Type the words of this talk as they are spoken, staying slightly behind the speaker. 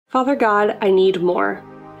Father God, I need more.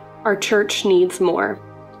 Our church needs more.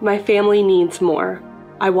 My family needs more.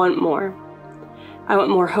 I want more. I want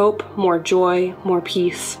more hope, more joy, more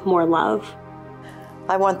peace, more love.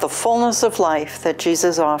 I want the fullness of life that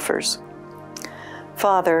Jesus offers.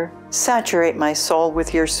 Father, saturate my soul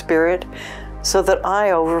with your Spirit so that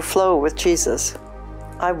I overflow with Jesus.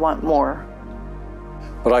 I want more.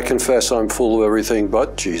 But I confess I'm full of everything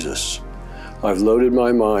but Jesus. I've loaded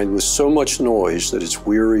my mind with so much noise that it's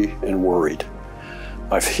weary and worried.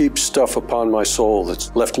 I've heaped stuff upon my soul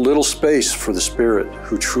that's left little space for the Spirit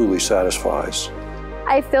who truly satisfies.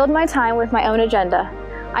 I filled my time with my own agenda.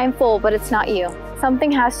 I'm full, but it's not you.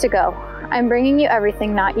 Something has to go. I'm bringing you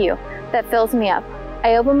everything, not you, that fills me up.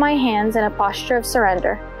 I open my hands in a posture of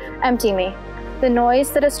surrender. Empty me. The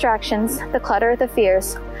noise, the distractions, the clutter, the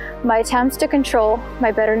fears, my attempts to control,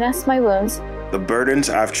 my bitterness, my wounds, the burdens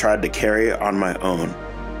I've tried to carry on my own,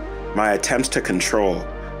 my attempts to control,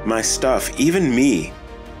 my stuff, even me.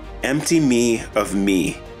 Empty me of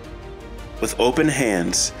me. With open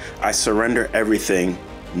hands, I surrender everything,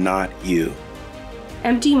 not you.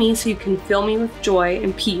 Empty me so you can fill me with joy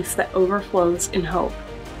and peace that overflows in hope.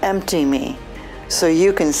 Empty me so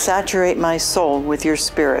you can saturate my soul with your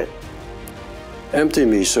Spirit. Empty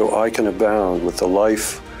me so I can abound with the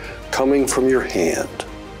life coming from your hand.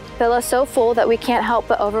 Fill us so full that we can't help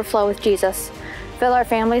but overflow with Jesus. Fill our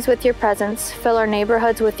families with your presence. Fill our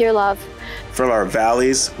neighborhoods with your love. Fill our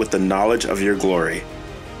valleys with the knowledge of your glory.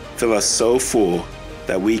 Fill us so full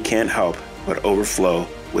that we can't help but overflow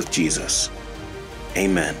with Jesus.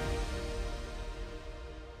 Amen.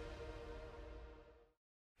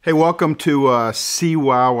 Hey, welcome to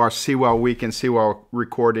CWOW, our CWOW Weekend, CWOW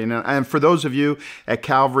recording. And for those of you at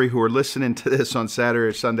Calvary who are listening to this on Saturday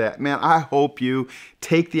or Sunday, man, I hope you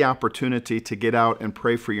take the opportunity to get out and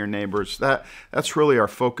pray for your neighbors. That's really our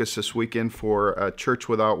focus this weekend for Church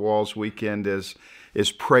Without Walls weekend is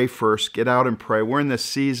pray first. Get out and pray. We're in this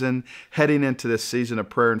season, heading into this season of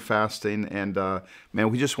prayer and fasting, and man,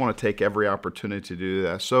 we just want to take every opportunity to do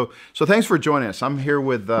that. So thanks for joining us. I'm here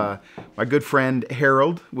with my good friend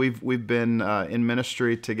Harold. We've been in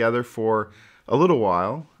ministry together for a little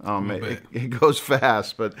while. It goes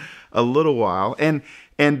fast, but a little while, and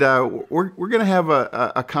we're going to have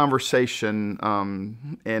a conversation.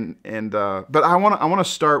 But I want to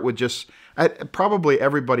start with just. Probably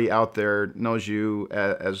everybody out there knows you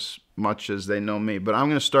as much as they know me, but I'm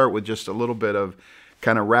going to start with just a little bit of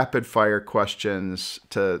kind of rapid fire questions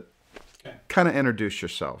to kind of introduce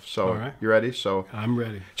yourself. So, all right. You ready? So I'm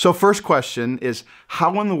ready. So first question is,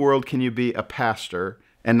 how in the world can you be a pastor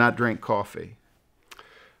and not drink coffee?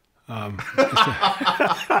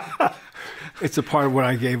 It's a part of what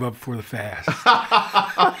I gave up for the fast.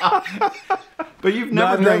 But you've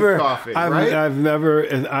never drank coffee, right? I've never,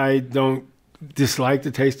 and I don't dislike the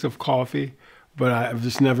taste of coffee, but I've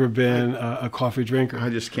just never been a coffee drinker. I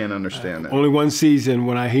just can't understand that. Only one season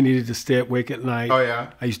when he needed to stay awake at night. Oh, yeah?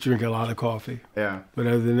 I used to drink a lot of coffee. Yeah. But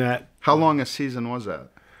other than that. How long a season was that?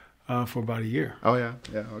 For about a year. Oh, yeah?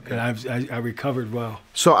 Yeah, okay. And I recovered well.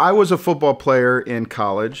 So I was a football player in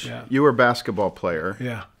college. Yeah. You were a basketball player.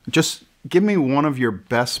 Yeah. Just give me one of your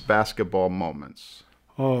best basketball moments.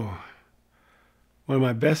 Oh, one of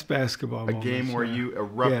my best basketball moments. A game where you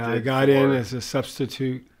erupted. Yeah, I got in as a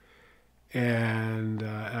substitute, and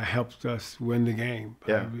I helped us win the game.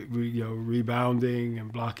 Yeah. Rebounding and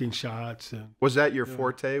blocking shots. And was that your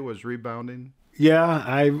forte? Was rebounding? Yeah,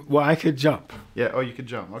 I could jump. Yeah. Oh, you could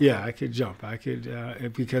jump. Okay. Yeah, I could jump. I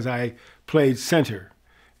could because I played center.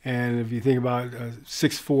 And if you think about a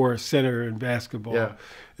 6'4" center in basketball,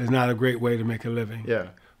 it's not a great way to make a living.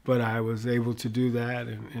 Yeah. But I was able to do that,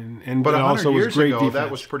 and but also was great ago, defense. That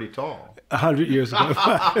was pretty tall. 100 years ago,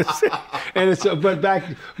 and it's but back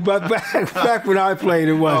when I played,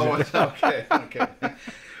 it wasn't. Oh, okay.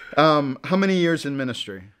 How many years in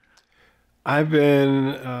ministry? I've been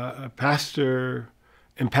a pastor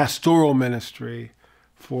in pastoral ministry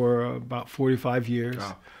for about 45 years.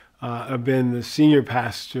 Oh. I've been the senior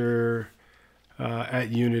pastor at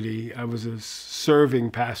Unity. I was a serving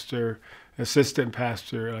pastor, assistant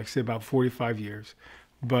pastor, like I said, about 45 years.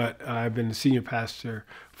 But I've been the senior pastor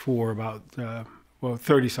for about,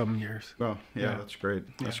 30-something years. Oh, yeah, that's great.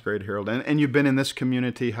 That's great, Harold. And you've been in this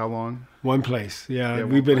community how long? One place, yeah.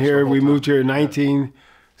 We've been here, we moved here in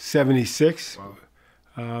 1976. Wow.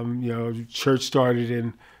 Church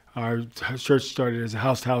started as a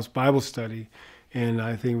house-to-house Bible study. And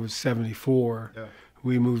I think it was 74. Yeah.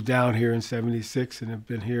 We moved down here in 76 and have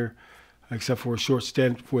been here, except for a short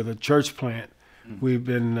stint for the church plant. Mm-hmm. We've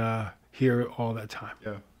been here all that time.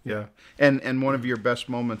 Yeah. And one of your best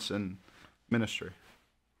moments in ministry?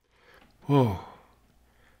 Whoa.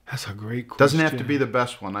 That's a great question. Doesn't have to be the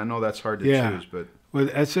best one. I know that's hard to choose, but well,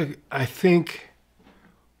 I think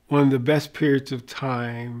one of the best periods of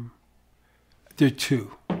time. There are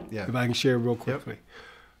two. Yeah. If I can share real quickly. Yep.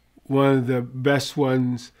 One of the best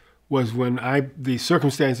ones was when the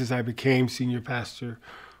circumstances I became senior pastor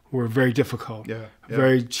were very difficult. Yeah.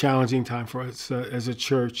 Very challenging time for us as a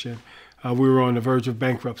church, and we were on the verge of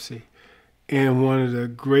bankruptcy. And one of the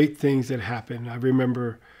great things that happened, I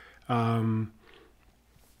remember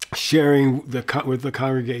sharing with the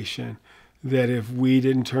congregation that if we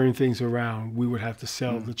didn't turn things around, we would have to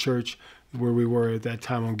sell the church where we were at that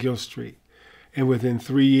time on Gill Street. And within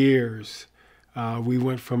 3 years, we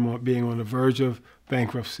went from being on the verge of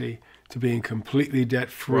bankruptcy to being completely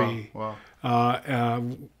debt-free. Wow.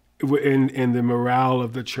 In the morale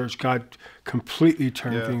of the church, God completely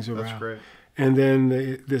turned things around. That's great. And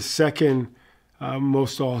then the second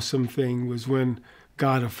most awesome thing was when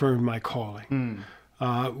God affirmed my calling.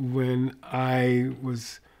 When I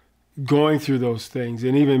was going through those things,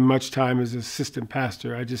 and even much time as assistant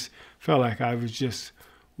pastor, I just felt like I was just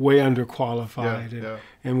way underqualified.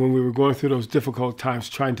 And when we were going through those difficult times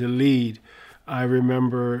trying to lead, I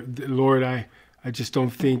remember, Lord, I just don't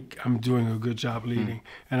think I'm doing a good job leading.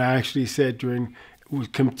 And I actually said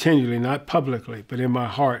continually, not publicly, but in my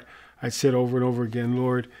heart, I said over and over again,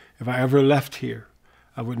 Lord, if I ever left here,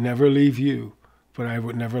 I would never leave you, but I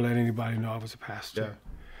would never let anybody know I was a pastor.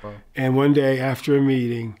 Wow. And one day after a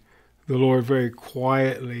meeting, the Lord very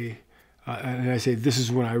quietly, and I say, this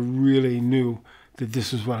is when I really knew that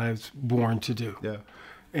this is what I was born to do.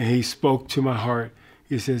 And he spoke to my heart.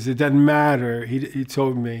 He says, it doesn't matter. He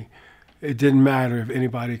told me, it didn't matter if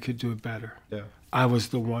anybody could do it better. I was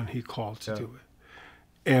the one he called to do it.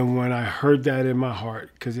 And when I heard that in my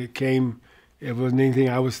heart, because it wasn't anything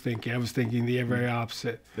I was thinking the very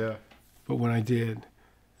opposite. But when I did,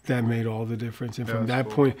 that made all the difference. And from that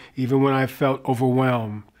point, even when I felt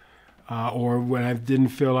overwhelmed, or when I didn't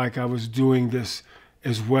feel like I was doing this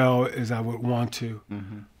as well as I would want to,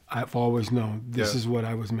 I've always known this is what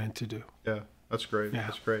I was meant to do. That's great.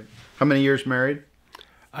 That's great. How many years married?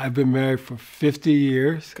 I've been married for 50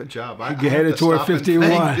 years. Good job. I headed toward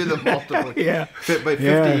 51. Do the multiple. By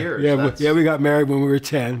 50 years. We got married when we were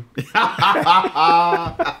 10.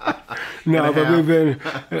 No, but we've been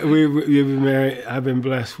married. I've been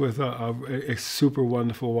blessed with a super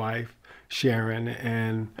wonderful wife, Sharon,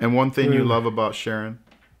 and one thing you love about Sharon?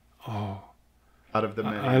 Out of the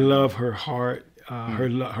many. I love her heart,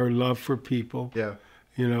 her love for people.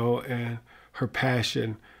 And her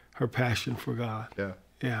passion for God.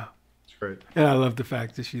 It's great. And I love the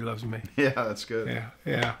fact that she loves me. That's good.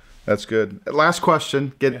 Yeah. That's good. Last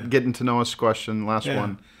question, getting to know us question, last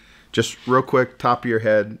one. Just real quick, top of your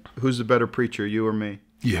head, who's the better preacher, you or me?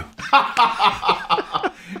 You.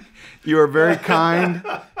 You are very kind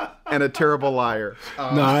and a terrible liar.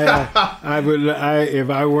 No, if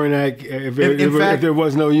there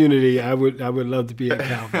was no unity, I would love to be at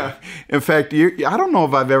Calvary. In fact, I don't know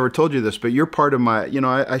if I've ever told you this, but you're part of my.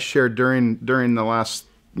 I shared during the last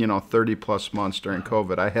 30 plus months during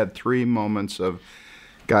COVID, I had 3 moments of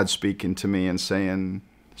God speaking to me and saying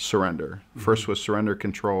surrender. First was surrender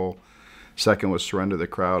control. Second was surrender the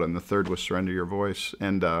crowd, and the third was surrender your voice.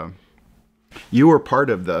 And you were part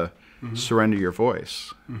of the surrender your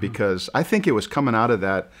voice, because I think it was coming out of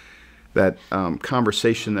that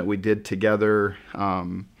conversation that we did together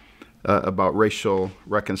about racial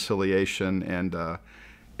reconciliation, and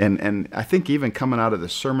I think even coming out of the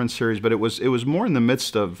sermon series, but it was more in the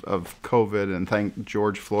midst of COVID, and thank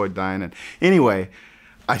George Floyd dying. And anyway,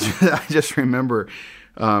 I just remember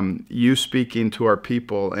you speaking to our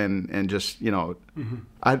people, and just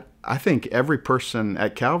I think every person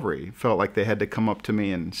at Calvary felt like they had to come up to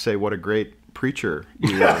me and say what a great preacher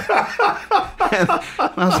you were. And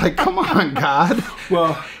I was like, come on, God.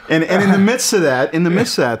 Well, and in the midst of that,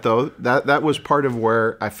 though, that was part of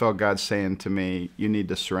where I felt God saying to me, you need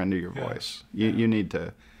to surrender your voice. You need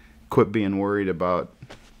to quit being worried about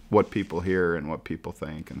what people hear and what people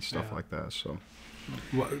think and stuff like that. So,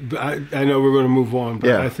 well, I know we're going to move on,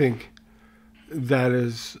 but I think that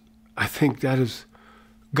is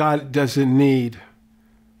God doesn't need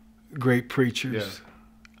great preachers.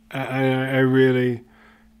 I really,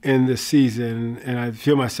 in this season, and I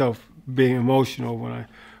feel myself being emotional when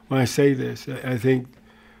I say this, I think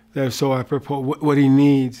that so apropos. What he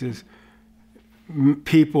needs is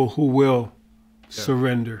people who will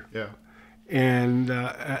surrender. And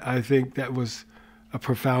I think that was a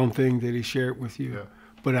profound thing that he shared with you.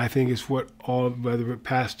 But I think it's what whether we're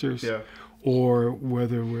pastors or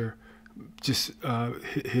whether we're just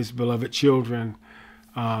his beloved children,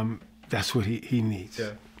 that's what he needs.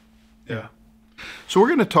 So we're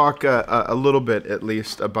going to talk a little bit, at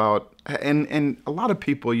least, about, and a lot of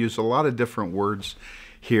people use a lot of different words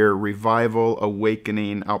here: revival,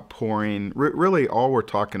 awakening, outpouring. Really, all we're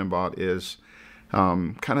talking about is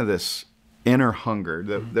kind of this inner hunger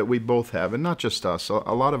that we both have, and not just us. A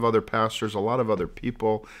lot of other pastors, a lot of other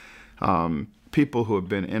people, people who have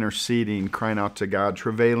been interceding, crying out to God,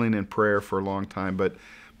 travailing in prayer for a long time, but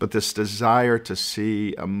this desire to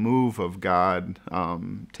see a move of God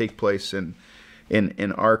take place in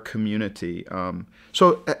our community.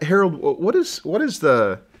 So, Harold, what is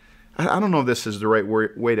the? I don't know if this is the right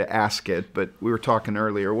way to ask it, but we were talking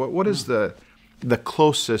earlier. What is the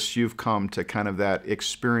closest you've come to kind of that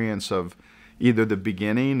experience of either the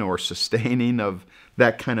beginning or sustaining of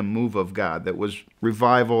that kind of move of God that was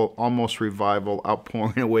revival, almost revival,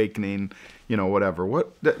 outpouring, awakening, whatever?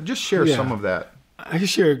 Just share some of that. I can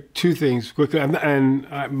share two things quickly, and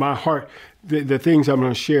my heart, the things I'm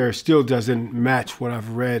going to share still doesn't match what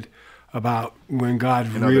I've read about when God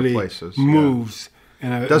really moves.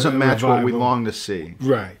 It doesn't match what we long to see.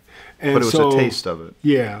 Right. And but it was a taste of it.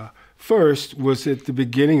 Yeah. First was at the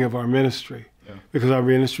beginning of our ministry, because our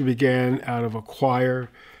ministry began out of a choir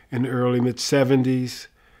in the early mid-'70s.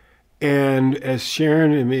 And as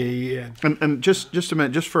Sharon and me... And just a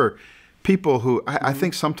minute, just for people who... I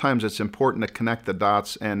think sometimes it's important to connect the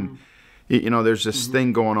dots, and there's this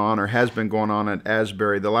thing going on, or has been going on at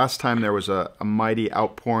Asbury. The last time there was a mighty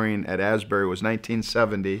outpouring at Asbury was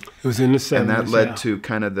 1970. It was in the 70s, and that led to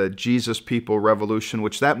kind of the Jesus People Revolution,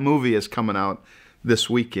 which that movie is coming out this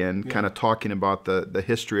weekend, kind of talking about the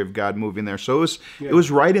history of God moving there. So it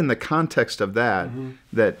was right in the context of that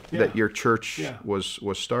that your church was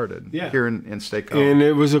started here in State College.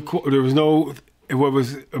 And what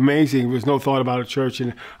was amazing, there was no thought about a church,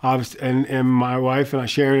 and my wife and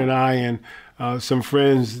Sharon and I and some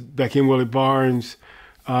friends, Becky and Willie Barnes,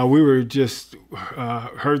 we were just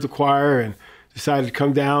heard the choir and decided to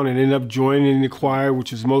come down and end up joining the choir,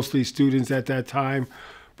 which was mostly students at that time.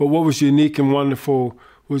 But what was unique and wonderful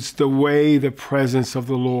was the way the presence of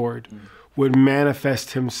the Lord would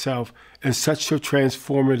manifest himself in such a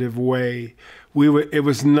transformative way. It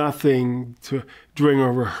was nothing during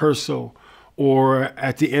a rehearsal or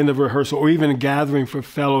at the end of rehearsal, or even a gathering for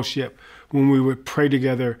fellowship when we would pray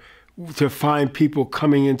together, to find people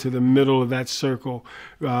coming into the middle of that circle,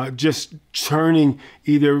 just turning,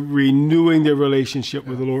 either renewing their relationship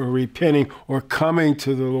with the Lord, or repenting, or coming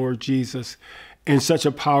to the Lord Jesus in such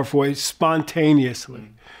a powerful way, spontaneously.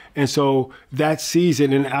 And so that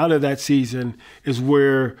season, and out of that season, is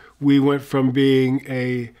where we went from being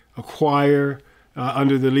a choir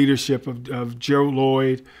under the leadership of Gerald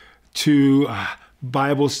Lloyd, to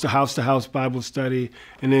house-to-house Bible study,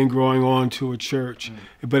 and then growing on to a church.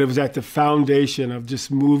 But it was at the foundation of just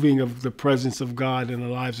moving of the presence of God in the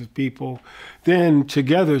lives of people. Then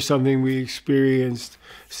together, something we experienced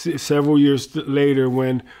several years later,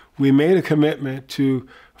 when we made a commitment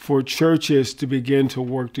for churches to begin to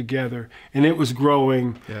work together, and it was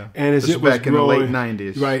growing. And as it was back growing, in the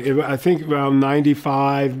late 90s, right? I think around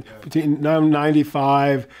 95, between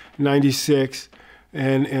 95, 96.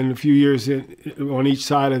 And a few years on each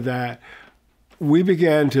side of that, we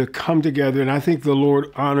began to come together, and I think the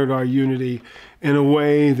Lord honored our unity in a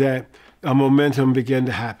way that a momentum began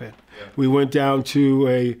to happen. We went down to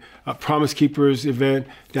a Promise Keepers event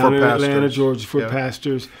down in Atlanta, Georgia, for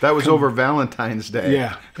pastors. That was over Valentine's Day.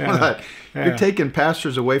 Yeah. You're taking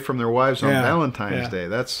pastors away from their wives on Valentine's Day.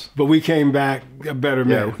 But we came back better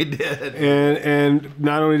men. Yeah, we did. And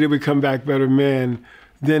not only did we come back better men,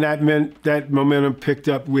 then that meant that momentum picked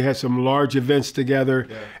up. We had some large events together,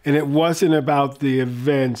 and it wasn't about the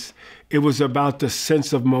events. It was about the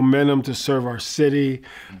sense of momentum to serve our city,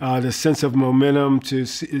 the sense of momentum to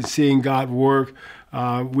seeing God work.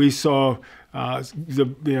 We saw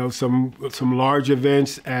some large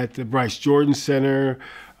events at the Bryce Jordan Center.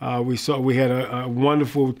 We had a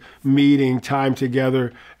wonderful meeting time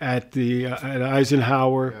together at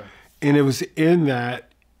Eisenhower, and it was in that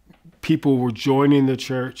people were joining the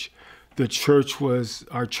church.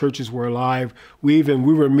 Our churches were alive. We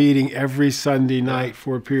were meeting every Sunday night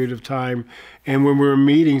for a period of time. And when we were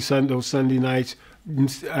meeting those Sunday nights,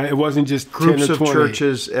 it wasn't just groups 10 or 20. Of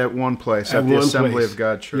churches at one place, at the Assembly of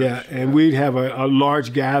God Church. Yeah, and we'd have a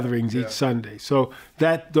large gatherings each Sunday. So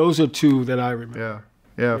those are two that I remember.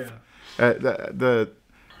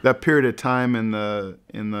 That period of time in the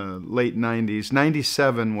late 90s,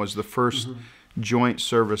 97 was the first joint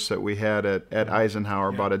service that we had at Eisenhower,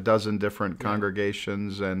 about a dozen different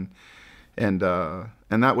congregations, and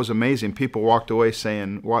that was amazing. People walked away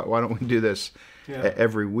saying, why don't we do this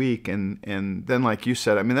every week. And then, like you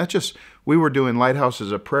said, I mean, we were doing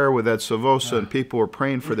Lighthouses of Prayer with Ed Silvosa, and people were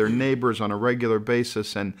praying for their neighbors on a regular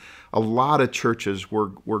basis. And a lot of churches were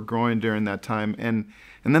growing during that time. And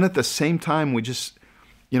then at the same time, we just,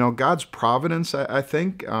 God's providence, I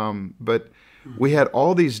think, but we had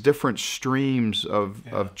all these different streams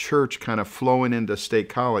of church kind of flowing into State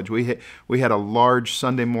College. We had a large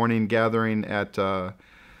Sunday morning gathering at the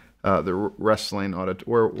wrestling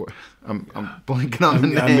auditorium. I'm blanking on the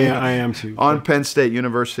name. I mean, I am too. On Penn State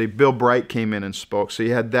University, Bill Bright came in and spoke. So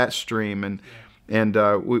you had that stream, and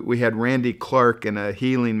we had Randy Clark in a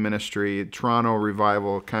healing ministry, Toronto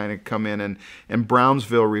Revival kind of come in, and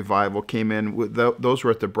Brownsville Revival came in. Those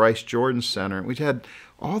were at the Bryce Jordan Center. We had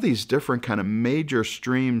all these different kind of major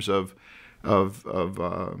streams of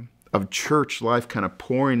church life kind of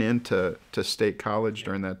pouring into State College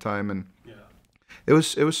during that time, and it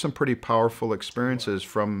was some pretty powerful experiences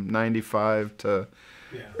from '95 to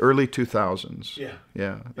early 2000s.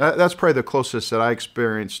 That's probably the closest that I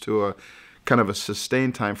experienced to a kind of a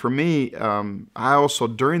sustained time. For me, I also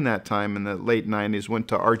during that time in the late '90s went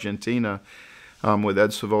to Argentina with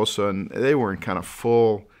Ed Silvosa, and they were in kind of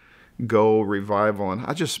full go revival, and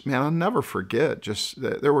I'll never forget just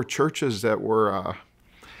that there were churches that were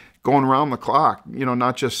going around the clock,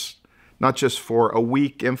 not just for a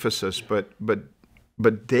week emphasis, but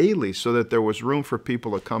daily, so that there was room for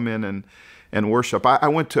people to come in and worship. I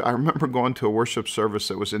remember going to a worship service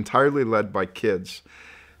that was entirely led by kids,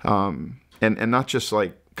 and not just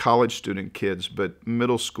like college student kids, but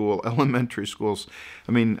middle school, elementary schools.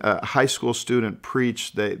 I mean, a high school student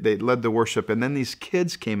preached, they led the worship, and then these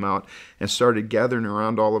kids came out and started gathering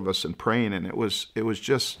around all of us and praying, and it was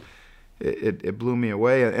just, it blew me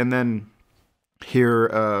away. And then here,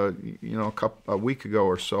 a week ago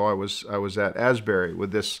or so, I was at Asbury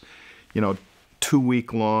with this,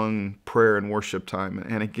 2-week long prayer and worship time,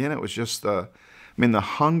 and again, it was just the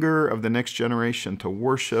hunger of the next generation to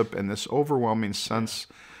worship, and this overwhelming sense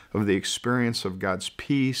of the experience of God's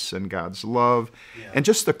peace and God's love, and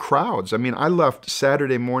just the crowds. I mean, I left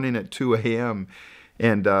Saturday morning at 2 a.m.,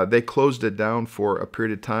 and they closed it down for a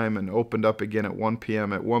period of time and opened up again at 1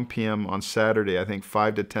 p.m. At 1 p.m. on Saturday, I think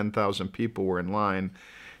 5,000 to 10,000 people were in line.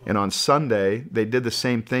 And on Sunday, they did the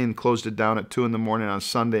same thing, closed it down at 2 in the morning on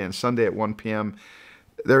Sunday, and Sunday at 1 p.m.,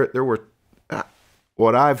 there were,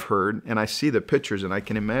 what I've heard, and I see the pictures and I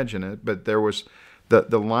can imagine it, but there was,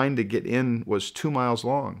 the line to get in was 2 miles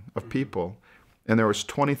long of people, and there was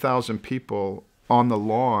 20,000 people on the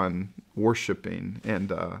lawn worshiping,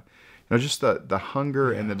 and just the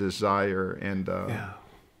hunger and the desire, and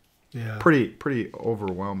pretty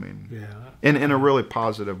overwhelming, in a really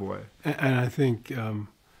positive way. And I think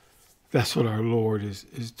that's what our Lord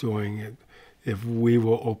is doing. If we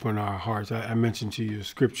will open our hearts. I mentioned to you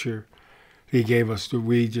Scripture He gave us to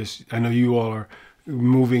read. I know you all are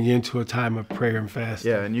moving into a time of prayer and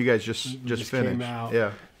fasting. Yeah, and you guys just finished. Came out.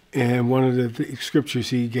 Yeah. And one of the scriptures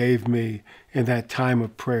He gave me in that time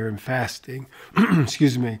of prayer and fasting,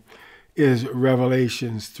 excuse me, is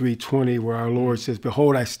Revelations 3:20, where our Lord says,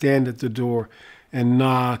 "Behold, I stand at the door and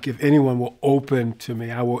knock. If anyone will open to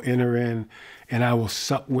me, I will enter in and I will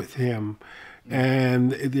sup with him."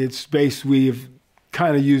 And it's based, we've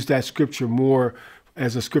kind of used that scripture more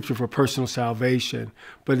as a scripture for personal salvation,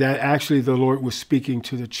 but that actually the Lord was speaking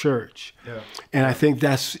to the church. Yeah. And I think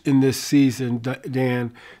that's in this season,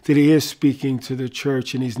 Dan, that He is speaking to the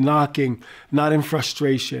church, and He's knocking, not in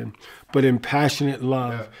frustration, but in passionate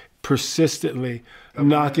love, persistently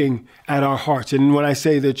knocking at our hearts. And when I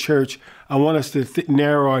say the church, I want us to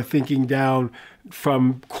narrow our thinking down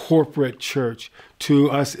from corporate church to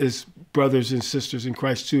us as brothers and sisters in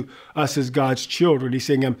Christ, to us as God's children. He's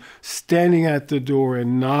saying, I'm standing at the door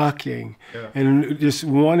and knocking, and just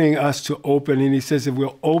wanting us to open. And He says, if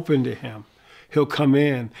we'll open to Him, He'll come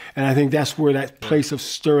in. And I think that's where that place of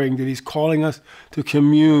stirring, that He's calling us to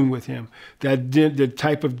commune with Him. That the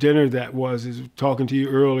type of dinner that was talking to you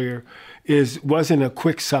earlier, wasn't a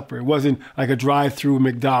quick supper. It wasn't like a drive-through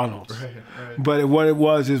McDonald's. Right. But what it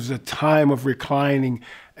was a time of reclining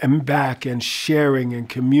and back and sharing and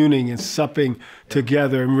communing and supping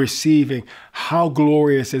together and receiving. How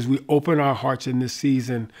glorious as we open our hearts in this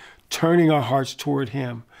season, turning our hearts toward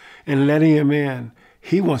Him and letting Him in.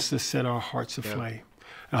 He wants to set our hearts aflame.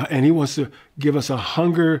 And He wants to give us a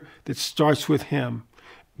hunger that starts with Him,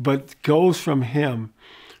 but goes from Him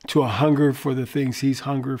to a hunger for the things He's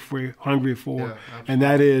hungry for. And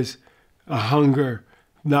that is a hunger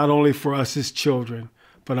not only for us as children,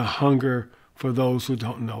 but a hunger for those who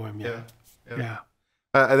don't know Him yet. Yeah.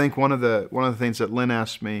 I think one of the things that Lynn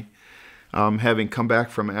asked me, having come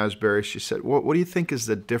back from Asbury, she said, what do you think is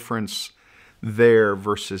the difference there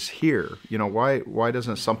versus here? You know, why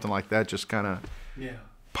doesn't something like that just kind of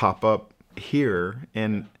pop up here?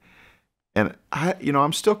 And I, you know,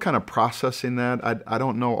 I'm still kind of processing that. I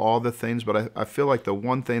don't know all the things, but I feel like the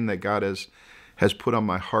one thing that God has put on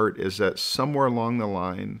my heart is that somewhere along the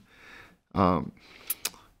line,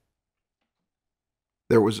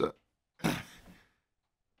 there was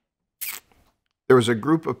a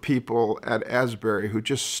group of people at Asbury who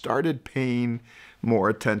just started paying more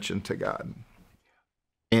attention to God.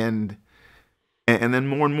 And then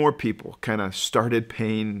more and more people kind of started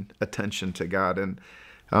paying attention to God. And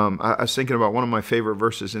I was thinking about one of my favorite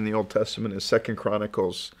verses in the Old Testament is 2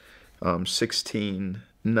 Chronicles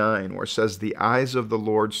 16:9, where it says, "The eyes of the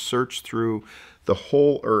Lord search through the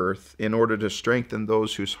whole earth in order to strengthen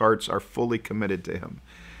those whose hearts are fully committed to him."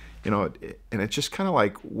 You know, and it's just kind of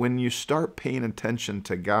like when you start paying attention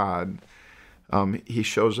to God, he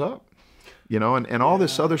shows up, you know, and all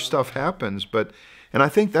this other stuff happens. And I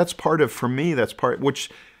think that's part of, for me, that's part, which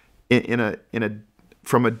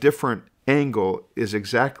from a different angle is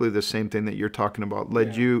exactly the same thing that you're talking about.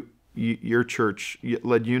 Your church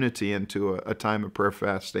led Unity into a time of prayer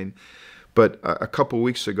fasting. But a couple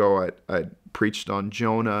weeks ago, I preached on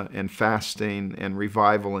Jonah and fasting and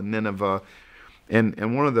revival in Nineveh.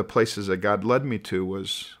 And one of the places that God led me to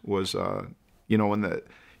was you know,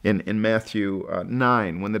 in Matthew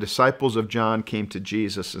 9, when the disciples of John came to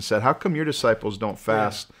Jesus and said, "How come your disciples don't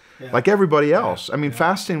fast like everybody else?" I mean,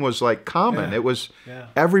 fasting was like common. It was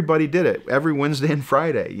everybody did it every Wednesday and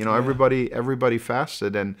Friday. You know, everybody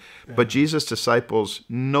fasted, but Jesus' disciples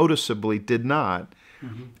noticeably did not.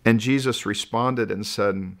 And Jesus responded and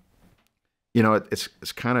said, "You know,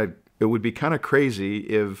 it would be kind of crazy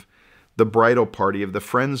if the bridal party of the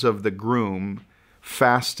friends of the groom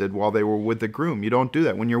fasted while they were with the groom. You don't do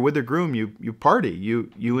that. When you're with the groom, you party,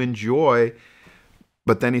 you enjoy."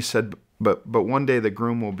 But then he said, but one day the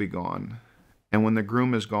groom will be gone. And when the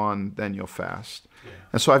groom is gone, then you'll fast.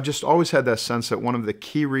 And so I've just always had that sense that one of the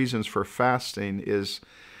key reasons for fasting is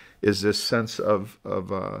this sense of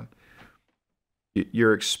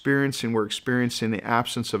we're experiencing the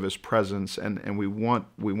absence of his presence, and we want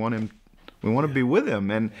to be with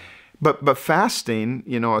him. But fasting,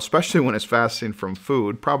 you know, especially when it's fasting from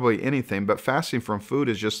food, probably anything, but fasting from food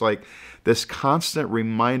is just like this constant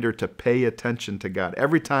reminder to pay attention to God.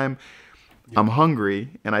 Every time I'm hungry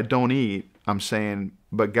and I don't eat, I'm saying,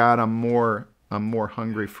 "But God, I'm more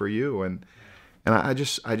hungry for you." And I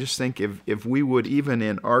just think if we would, even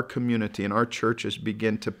in our community, in our churches,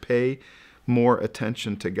 begin to pay more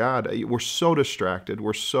attention to God. We're so distracted.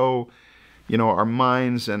 We're so, you know, our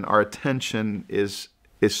minds and our attention is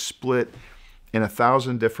split in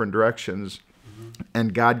 1,000 different directions,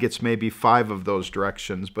 and God gets maybe 5 of those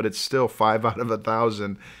directions, but it's still 5 out of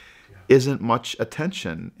 1,000 isn't much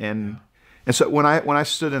attention. And so when I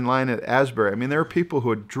stood in line at Asbury, I mean, there are people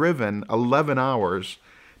who had driven 11 hours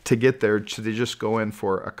to get there, so they just go in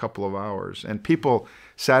for a couple of hours. And people,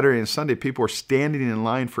 Saturday and Sunday, people were standing in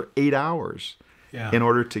line for 8 hours in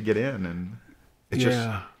order to get in. And it's just...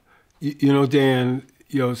 You know, Dan,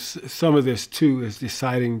 you know, some of this too is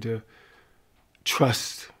deciding to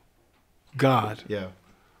trust God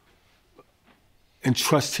and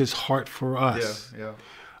trust his heart for us.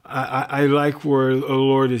 I like where the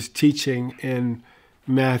Lord is teaching in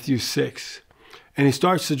Matthew 6, and he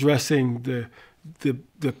starts addressing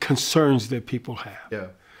the concerns that people have.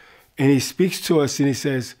 And he speaks to us and he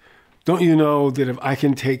says, "Don't you know that if I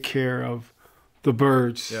can take care of the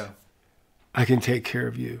birds, I can take care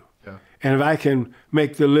of you? And if I can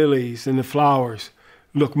make the lilies and the flowers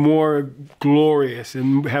look more glorious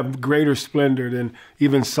and have greater splendor than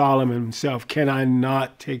even Solomon himself, can I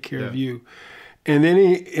not take care of you?" And then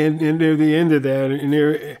and near the end of that, and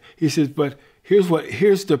there he says, "But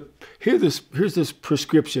here's this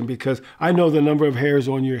prescription, because I know the number of hairs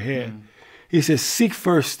on your head." He says, "Seek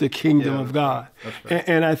first the kingdom of God." Right.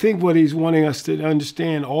 And I think what he's wanting us to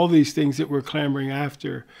understand, all these things that we're clamoring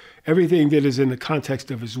after, everything that is in the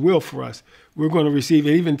context of his will for us, we're going to receive,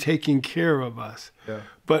 and even taking care of us.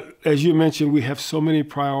 But as you mentioned, we have so many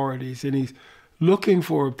priorities, and he's looking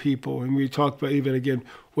for people. And we talked about, even again,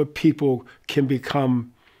 what people can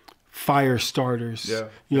become fire starters,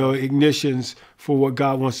 you know, ignitions for what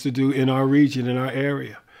God wants to do in our region, in our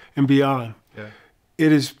area, and beyond.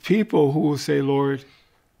 It is people who will say, "Lord,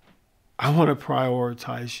 I want to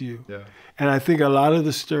prioritize you." And I think a lot of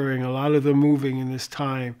the stirring, a lot of the moving in this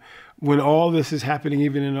time, when all this is happening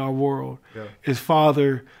even in our world, is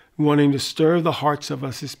Father wanting to stir the hearts of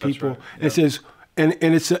us as people. And it says, and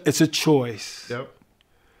it's a choice.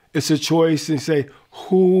 It's a choice, and say,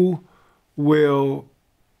 who will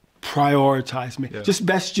prioritize me. Yeah. Just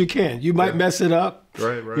best you can. You might mess it up.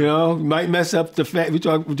 Right. You know, you might mess up the fast. We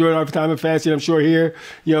talk during our time of fasting, I'm sure here,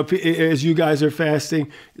 you know, as you guys are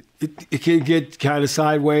fasting, it can get kind of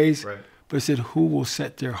sideways. Right. But it said, who will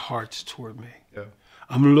set their hearts toward me? Yeah.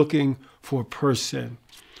 I'm looking for a person.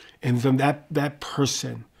 And from that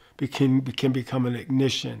person can become an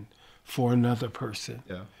ignition for another person.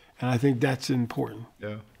 Yeah. And I think that's important.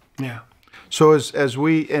 Yeah. Yeah. So as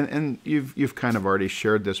we and you've kind of already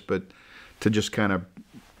shared this, but to just kind of,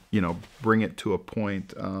 you know, bring it to a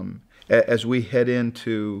point, as we head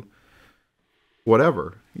into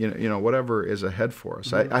whatever, you know, whatever is ahead for us.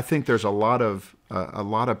 Mm-hmm. I think there's a lot of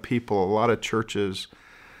people, a lot of churches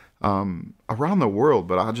around the world,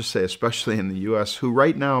 but I'll just say especially in the U.S., who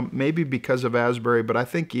right now, maybe because of Asbury, but I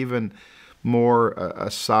think even more a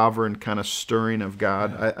sovereign kind of stirring of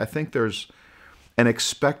God. Yeah. I think there's an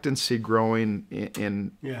expectancy growing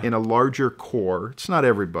in a larger core. It's not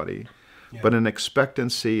everybody, but an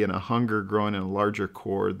expectancy and a hunger growing in a larger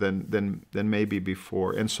core than maybe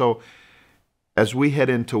before. And so as we head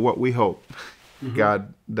into what we hope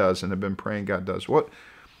God does and have been praying God does, what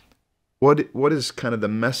is kind of the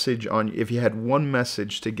message on, if you had one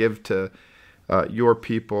message to give to your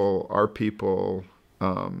people, our people,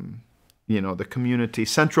 you know, the community,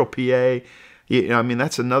 Central PA, you know, I mean,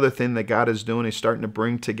 that's another thing that God is doing. He's starting to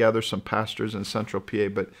bring together some pastors in Central PA,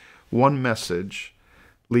 but one message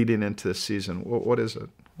leading into the season, what is it?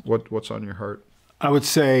 What's on your heart? I would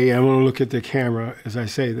say, I want to look at the camera as I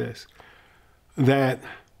say this, that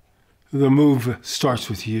the move starts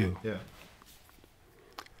with you. Yeah.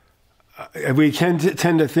 We tend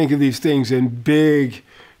to think of these things in big,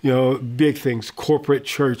 you know, big things, corporate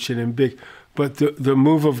church and in big, but the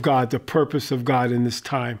move of God, the purpose of God in this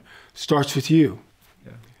time starts with you.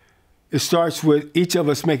 Yeah. It starts with each of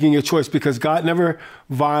us making a choice, because God never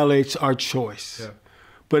violates our choice. Yeah.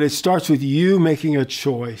 But it starts with you making a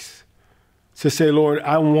choice to say, Lord,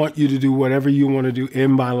 I want you to do whatever you want to do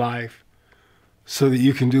in my life so that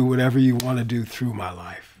you can do whatever you want to do through my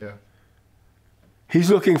life. Yeah. He's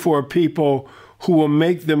looking for people who will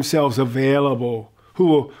make themselves available, who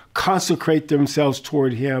will consecrate themselves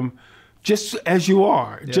toward him just as you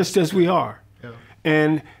are, just as we are.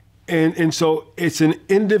 Yeah. And so it's an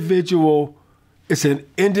individual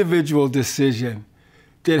decision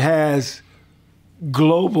that has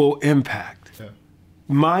global impact. Yeah.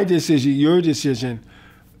 My decision, your decision,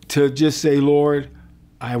 to just say, Lord,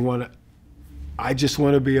 I just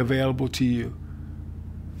want to be available to you,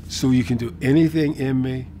 so you can do anything in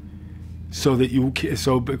me, so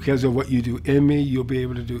because of what you do in me, you'll be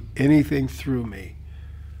able to do anything through me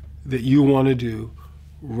that you want to do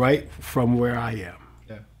right from where I am.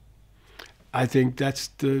 Yeah. I think that's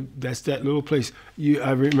that little place.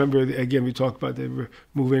 I remember, again, we talked about the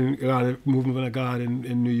movement of God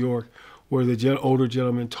in New York, where the older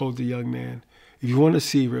gentleman told the young man, if you want to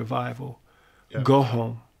see revival, go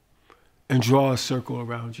home and draw a circle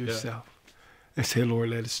around yourself. And say,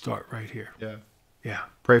 Lord, let it start right here. Yeah. Yeah.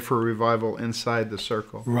 Pray for revival inside the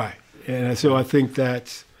circle. Right. And so I think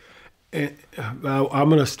that's, I'm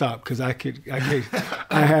going to stop, because I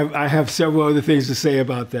have several other things to say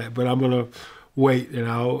about that, but I'm going to wait and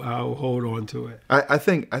I'll hold on to it. I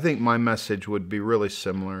think my message would be really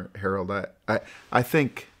similar, Harold. I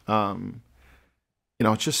think, you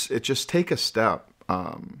know, just take a step.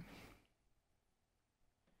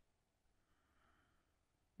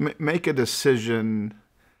 Make a decision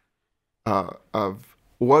of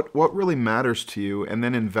what really matters to you, and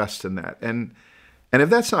then invest in that. And if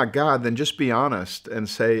that's not God, then just be honest and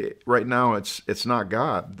say, right now it's not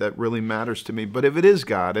God that really matters to me. But if it is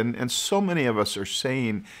God, and so many of us are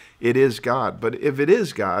saying it is God, but if it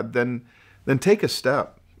is God, then take a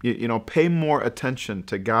step. You know, pay more attention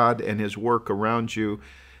to God and His work around you.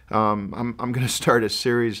 I'm going to start a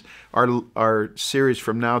series. Our series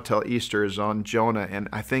from now till Easter is on Jonah, and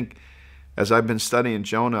I think as I've been studying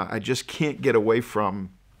Jonah, I just can't get away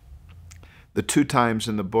from the two times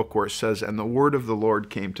in the book where it says, and the word of the Lord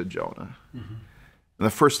came to Jonah. Mm-hmm. And the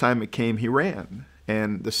first time it came, he ran.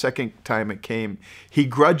 And the second time it came, he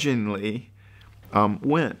grudgingly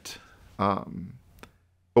went. But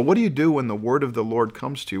what do you do when the word of the Lord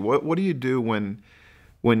comes to you? What do you do when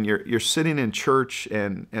you're sitting in church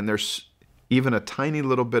and there's even a tiny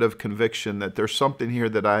little bit of conviction that there's something here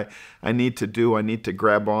that I need to do, I need to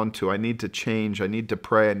grab onto, I need to change, I need to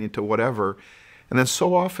pray, I need to whatever. And then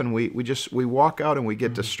so often we walk out and we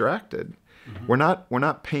get distracted. Mm-hmm. We're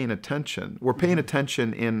not paying attention. We're paying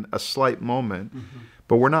attention in a slight moment,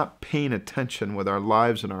 but we're not paying attention with our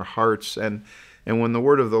lives and our hearts. And when the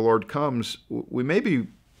word of the Lord comes, we maybe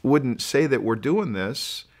wouldn't say that we're doing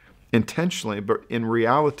this intentionally, but in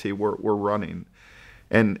reality, we're running.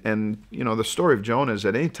 And you know, the story of Jonah is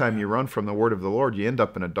that anytime you run from the word of the Lord, you end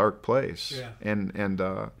up in a dark place. Yeah. And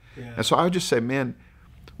so I would just say, man,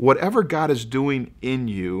 whatever God is doing in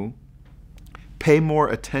you, pay more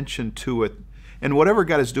attention to it. And whatever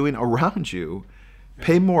God is doing around you,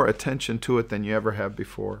 pay more attention to it than you ever have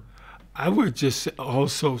before. I would just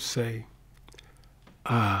also say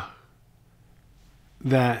that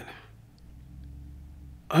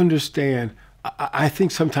understand, I think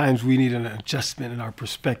sometimes we need an adjustment in our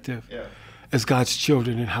perspective as God's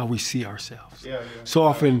children and how we see ourselves. So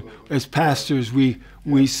often as pastors, we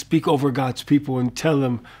speak over God's people and tell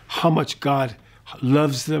them how much God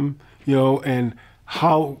loves them, you know, and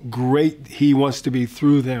how great he wants to be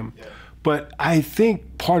through them. But I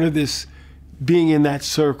think part of this being in that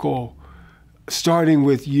circle, starting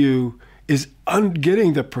with you, is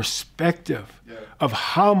getting the perspective of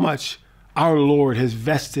how much our Lord has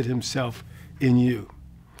vested himself in you.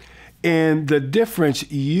 And the difference,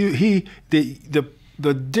 the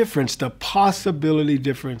difference, the possibility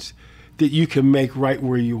difference that you can make right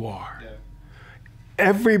where you are.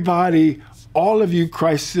 Everybody, all of you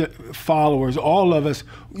Christ followers, all of us,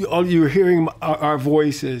 you're hearing our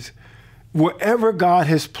voices. Wherever God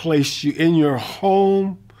has placed you, in your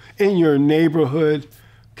home, in your neighborhood,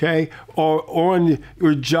 okay, or on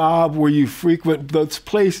your job where you frequent those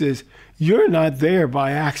places, you're not there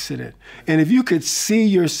by accident. And if you could see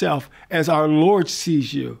yourself as our Lord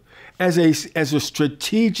sees you, as a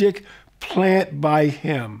strategic plant by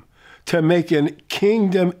him to make a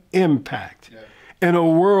kingdom impact in a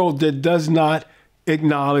world that does not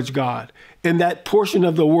acknowledge God, in that portion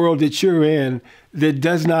of the world that you're in that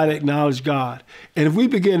does not acknowledge God. And if we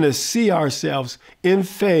begin to see ourselves in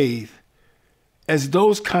faith as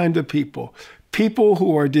those kind of people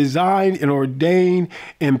who are designed and ordained,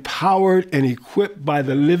 empowered and equipped by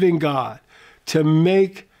the living God to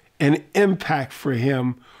make an impact for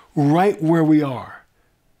him right where we are.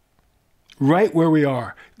 Right where we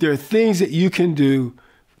are. There are things that you can do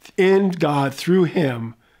in God through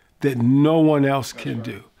him that no one else can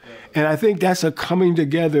do. And I think that's a coming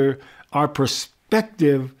together, our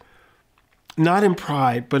perspective, not in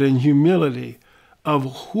pride, but in humility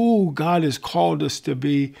of who God has called us to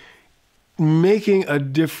be, making a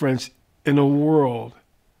difference in a world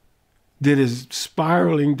that is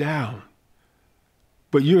spiraling down.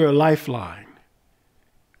 But you're a lifeline.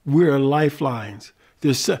 We're lifelines.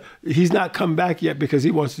 He's not come back yet because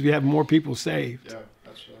he wants to have more people saved. Yeah,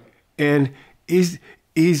 that's right. And he's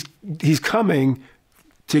coming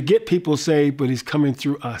to get people saved, but he's coming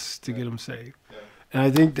through us to get them saved. Yeah. And I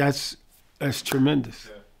think that's tremendous.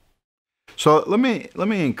 Yeah. So let me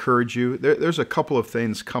encourage you. There's a couple of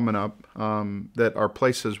things coming up that are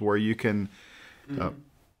places where you can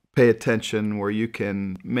pay attention, where you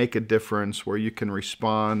can make a difference, where you can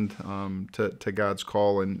respond to God's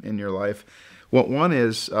call in your life. One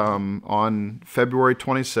is on February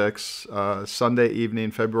 26th, Sunday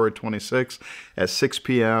evening, February 26th at 6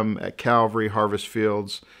 p.m. at Calvary Harvest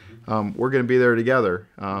Fields. We're going to be there together.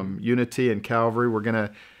 Unity and Calvary. We're going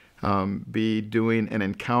to be doing an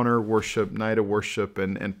encounter worship, night of worship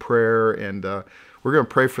and prayer, and we're going to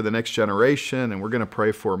pray for the next generation, and we're going to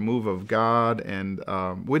pray for a move of God, and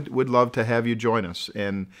we'd love to have you join us.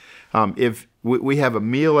 And if we have a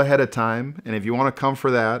meal ahead of time, and if you want to come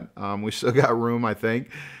for that, we still got room, I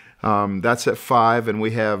think. That's at 5, and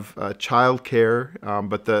we have child care,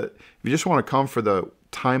 but if you just want to come for the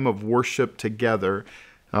time of worship together,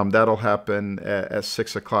 that'll happen at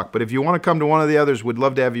 6 o'clock. But if you want to come to one of the others, we'd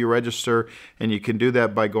love to have you register, and you can do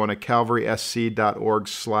that by going to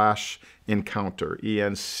calvarysc.org/encounter, ENCOUNTER.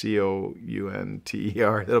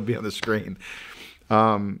 That'll be on the screen.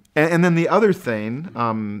 And then the other thing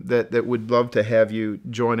that we'd love to have you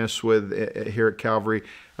join us with here at Calvary,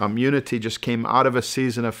 Unity just came out of a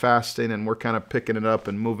season of fasting, and we're kind of picking it up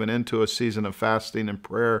and moving into a season of fasting and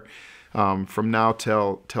prayer from now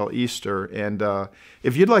till Easter. And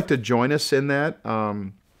if you'd like to join us in that,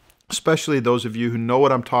 especially those of you who know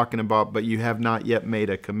what I'm talking about, but you have not yet made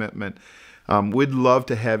a commitment, we'd love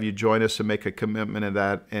to have you join us and make a commitment of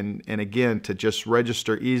that. And again, to just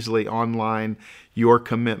register easily online your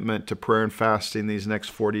commitment to prayer and fasting these next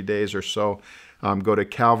 40 days or so. Go to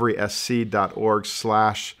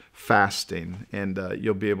calvarysc.org/fasting, and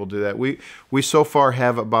you'll be able to do that. We so far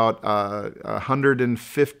have about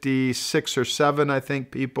 156 or 7, I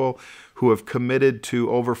think, people who have committed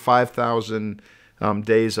to over 5,000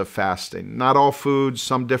 days of fasting. Not all foods,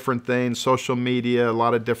 some different things, social media, a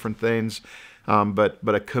lot of different things, but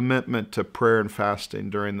a commitment to prayer and fasting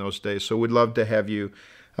during those days. So we'd love to have you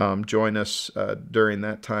join us during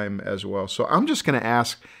that time as well. So I'm just going to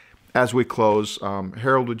ask as we close,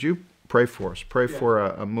 Harold, would you pray for us? Pray for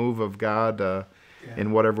a move of God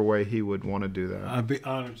in whatever way He would want to do that. I'd be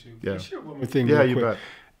honored to. Yeah. Share one more thing. Yeah, real you quick.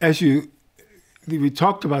 bet. We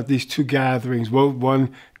talked about these two gatherings,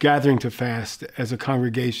 one gathering to fast as a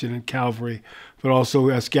congregation in Calvary, but also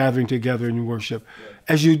us gathering together in worship. Yeah.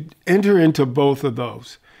 As you enter into both of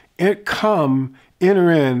those, enter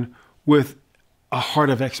in with a heart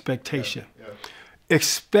of expectation. Yeah. Yeah.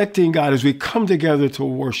 Expecting God as we come together to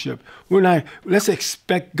worship. Let's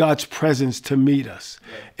expect God's presence to meet us.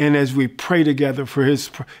 Yeah. And as we pray together for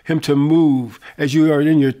Him to move, as you are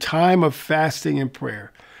in your time of fasting and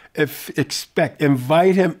prayer,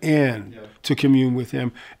 invite Him in to commune with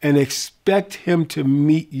Him, and expect Him to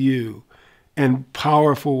meet you in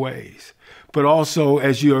powerful ways. But also,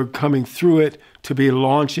 as you are coming through it, to be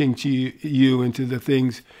launching you into the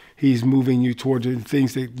things He's moving you towards, and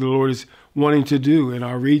things that the Lord is wanting to do in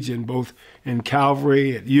our region, both in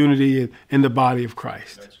Calvary, at Unity, and in the body of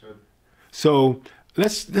Christ. That's good. So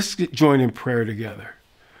let's join in prayer together.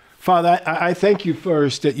 Father, I thank you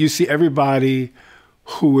first that you see everybody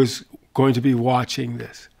who is going to be watching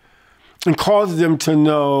this, and cause them to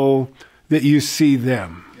know that you see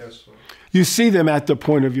them. Yes, Lord. You see them at the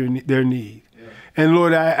point of their need. Yeah. And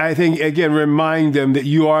Lord, I think, again, remind them that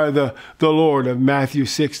you are the Lord of Matthew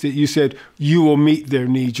 6, that you said you will meet their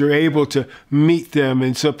needs. You're able to meet them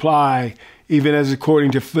and supply, even as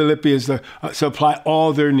according to Philippians, supply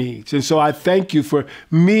all their needs. And so I thank you for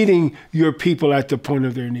meeting your people at the point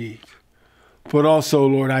of their needs. But also,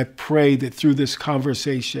 Lord, I pray that through this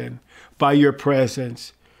conversation, by your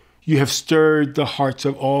presence, you have stirred the hearts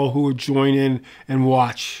of all who will join in and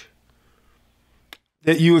watch.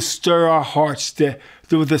 That you will stir our hearts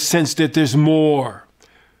with the sense that there's more.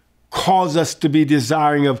 Cause us to be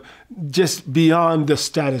desiring of just beyond the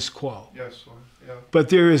status quo. Yes, Lord. Yeah. But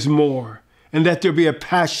there is more. And that there be a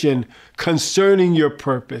passion concerning your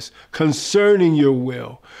purpose, concerning your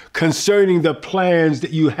will, concerning the plans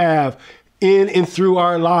that you have in and through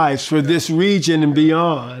our lives for this region and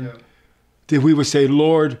beyond, that we would say,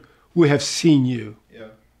 Lord, we have seen you,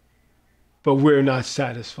 but we're not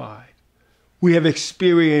satisfied. We have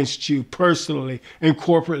experienced you personally and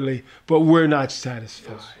corporately, but we're not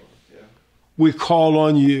satisfied. Yes, we call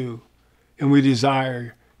on you, and we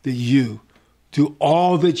desire that you do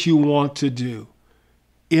all that you want to do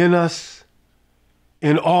in us,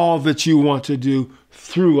 and all that you want to do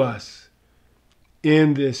through us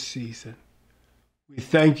in this season. We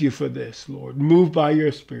thank you for this, Lord. Move by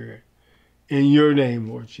your Spirit. In your name,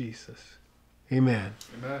 Lord Jesus. Amen.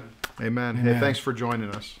 Amen. Amen. Hey, thanks for joining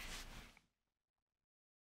us.